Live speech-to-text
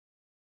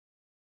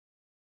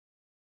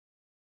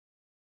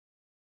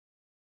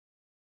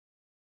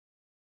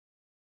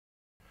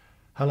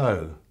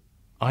Hello,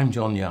 I'm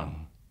John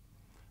Young.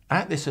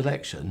 At this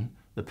election,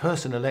 the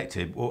person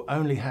elected will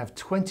only have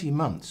 20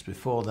 months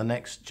before the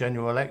next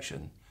general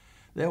election.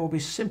 There will be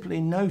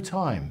simply no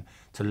time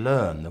to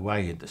learn the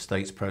way the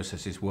state's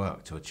processes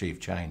work to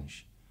achieve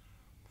change.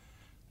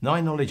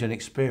 My knowledge and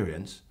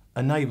experience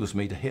enables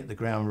me to hit the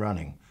ground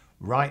running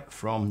right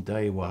from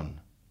day one.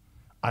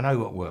 I know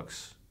what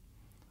works.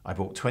 I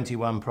brought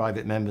 21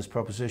 private members'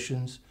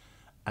 propositions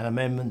and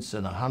amendments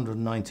and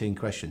 119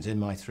 questions in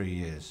my 3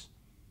 years.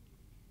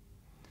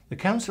 The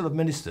Council of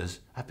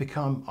Ministers have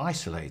become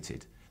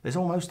isolated. There's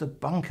almost a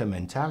bunker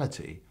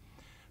mentality.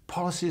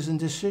 Policies and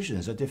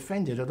decisions are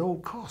defended at all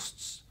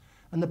costs,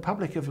 and the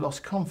public have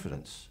lost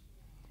confidence.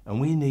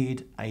 And we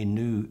need a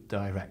new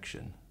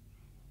direction.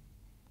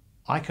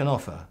 I can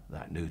offer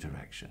that new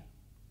direction.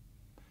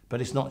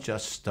 But it's not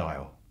just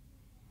style.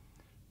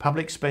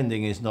 Public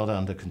spending is not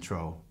under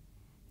control.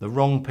 The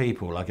wrong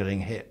people are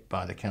getting hit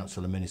by the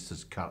Council of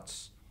Ministers'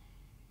 cuts.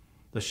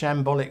 The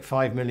shambolic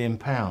 £5 million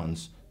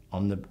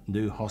on the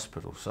new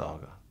hospital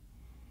saga.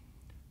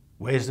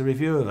 Where's the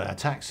review of our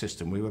tax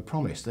system we were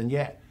promised, and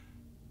yet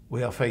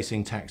we are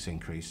facing tax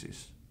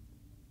increases?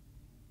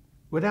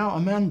 Without a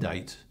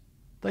mandate,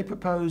 they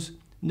propose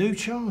new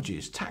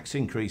charges, tax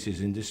increases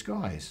in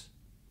disguise.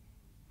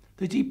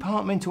 The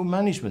departmental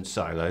management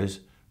silos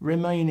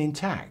remain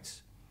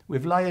intact,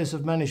 with layers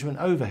of management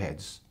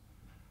overheads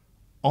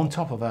on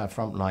top of our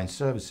frontline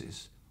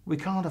services. We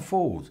can't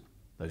afford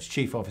those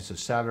chief officer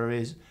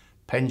salaries,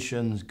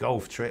 pensions,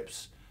 golf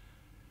trips.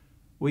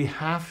 We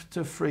have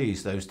to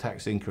freeze those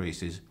tax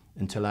increases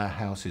until our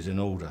house is in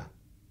order.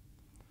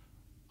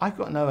 I've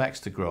got no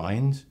axe to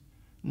grind,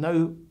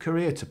 no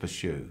career to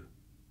pursue.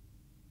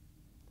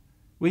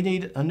 We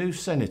need a new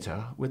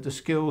senator with the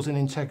skills and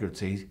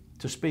integrity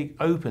to speak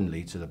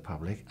openly to the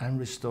public and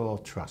restore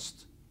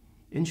trust.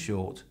 In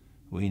short,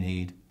 we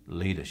need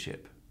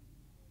leadership.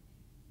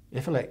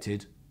 If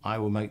elected, I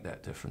will make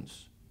that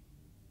difference.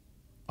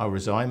 I'll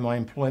resign my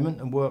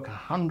employment and work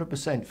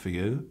 100% for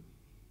you,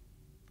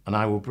 and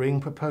I will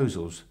bring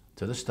proposals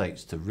to the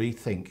states to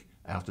rethink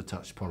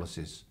out-of-touch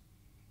policies.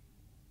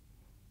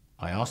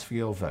 I ask for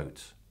your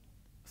vote.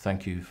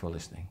 Thank you for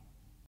listening.